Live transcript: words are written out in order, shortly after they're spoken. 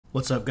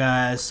What's up,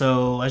 guys?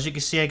 So as you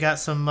can see, I got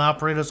some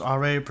operators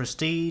already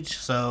prestige,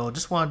 so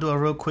just want to do a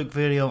real quick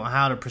video on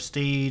how to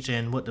prestige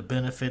and what the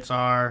benefits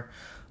are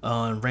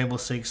on Rainbow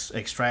Six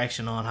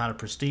Extraction on how to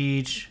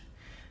prestige.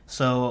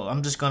 So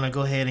I'm just gonna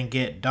go ahead and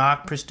get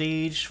Doc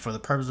prestige for the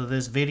purpose of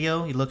this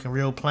video. You're looking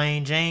real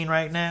plain Jane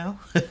right now.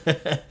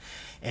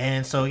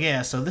 And so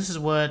yeah, so this is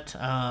what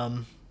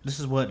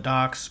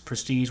Doc's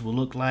prestige will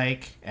look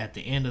like at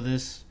the end of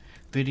this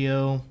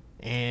video.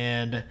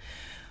 And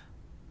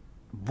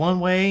one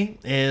way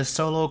is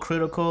solo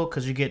critical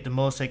because you get the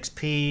most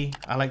XP.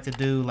 I like to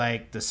do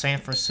like the San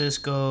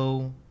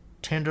Francisco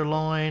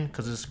Tenderloin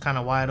because it's kind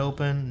of wide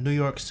open. New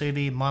York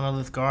City,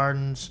 Monolith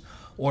Gardens,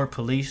 or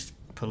Police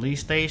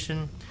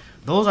Station.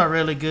 Those are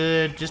really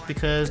good just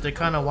because they're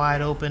kind of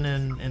wide open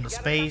in the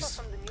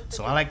space.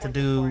 So I like to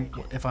do,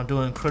 if I'm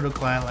doing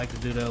critical, I like to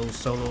do those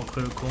solo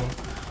critical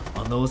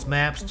on those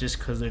maps just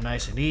because they're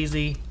nice and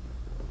easy.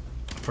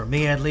 For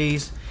me at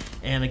least.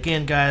 And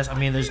again, guys, I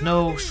mean, there's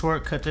no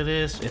shortcut to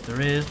this. If there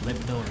is, let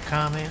me know in the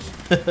comments.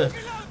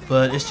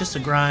 But it's just a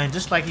grind.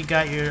 Just like you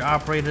got your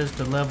operators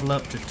to level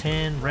up to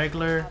 10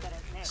 regular,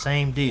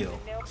 same deal.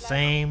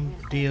 Same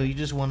deal. You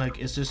just want to,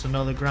 it's just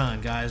another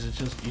grind, guys. It's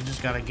just, you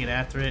just got to get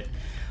after it.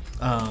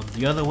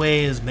 The other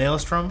way is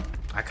Maelstrom.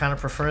 I kind of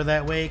prefer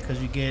that way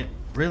because you get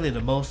really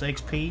the most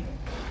XP.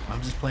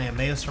 I'm just playing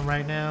Maelstrom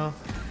right now.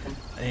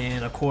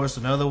 And of course,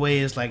 another way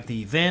is like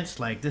the events.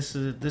 Like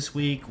this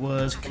week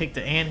was Kick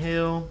the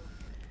Anthill.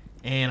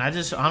 And I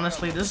just,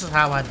 honestly, this is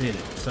how I did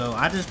it. So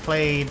I just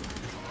played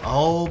a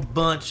whole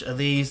bunch of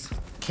these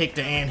Kick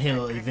the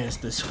Anthill events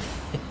this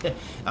week.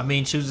 I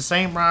mean, choose the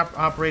same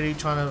operator you're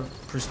trying to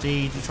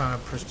prestige. You're trying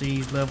to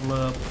prestige level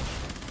up.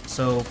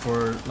 So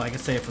for, like I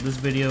said, for this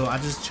video, I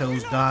just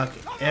chose Doc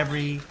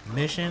every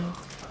mission.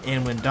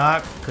 And when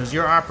Doc, because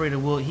your operator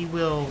will,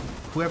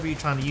 whoever you're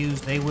trying to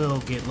use, they will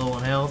get low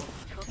on health.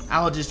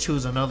 I will just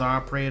choose another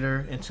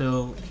operator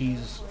until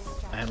he's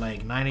at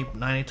like 90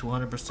 to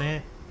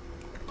 100%.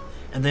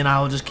 And then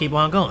I will just keep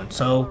on going.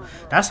 So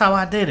that's how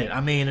I did it. I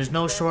mean, there's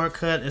no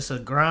shortcut. It's a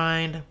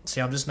grind. See,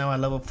 I'm just now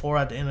at level 4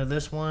 at the end of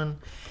this one.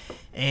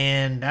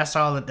 And that's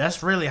all.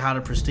 That's really how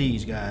to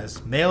prestige,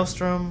 guys.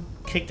 Maelstrom,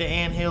 Kick the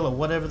Anthill, or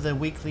whatever the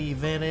weekly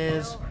event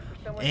is.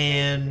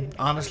 And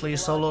honestly,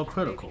 solo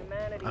critical.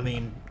 I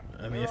mean,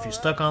 if you're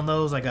stuck on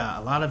those, I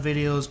got a lot of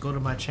videos. Go to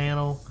my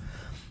channel.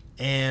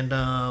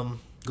 And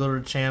go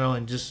to the channel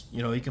and just,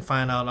 you know, you can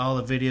find out all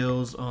the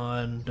videos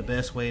on the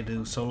best way to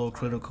do solo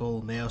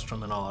critical,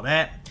 Maelstrom, and all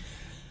that.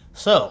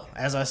 So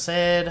as I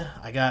said,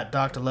 I got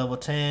Doc to level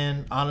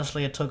 10.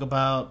 Honestly, it took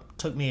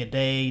me a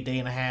day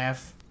and a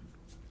half.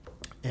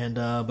 And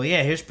but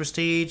yeah, here's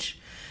prestige.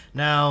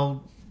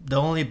 Now the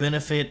only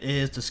benefit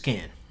is the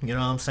skin. You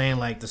know what I'm saying?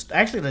 Like this,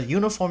 actually the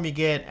uniform you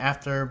get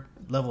after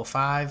level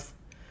 5.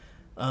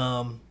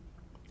 And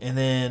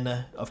then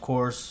of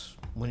course,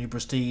 when you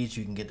prestige,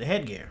 you can get the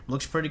headgear.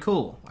 Looks pretty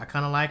cool. I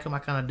kind of like them. I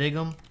kind of dig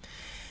them.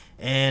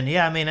 And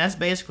yeah, I mean, that's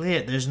basically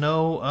it. There's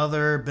no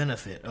other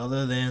benefit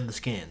other than the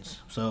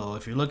skins. So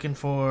if you're looking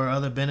for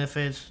other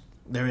benefits,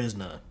 there is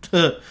none.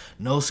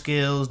 No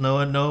skills,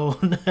 no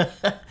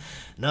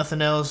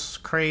nothing else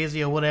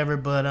crazy or whatever.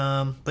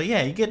 But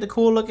yeah, you get the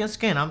cool looking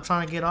skin. I'm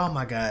trying to get all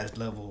my guys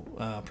level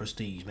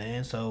prestige,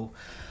 man. So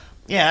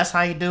yeah, that's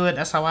how you do it.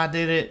 That's how I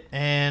did it.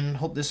 And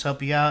hope this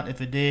helped you out. If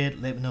it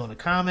did, let me know in the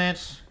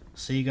comments.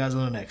 See you guys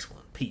on the next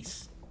one.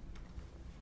 Peace.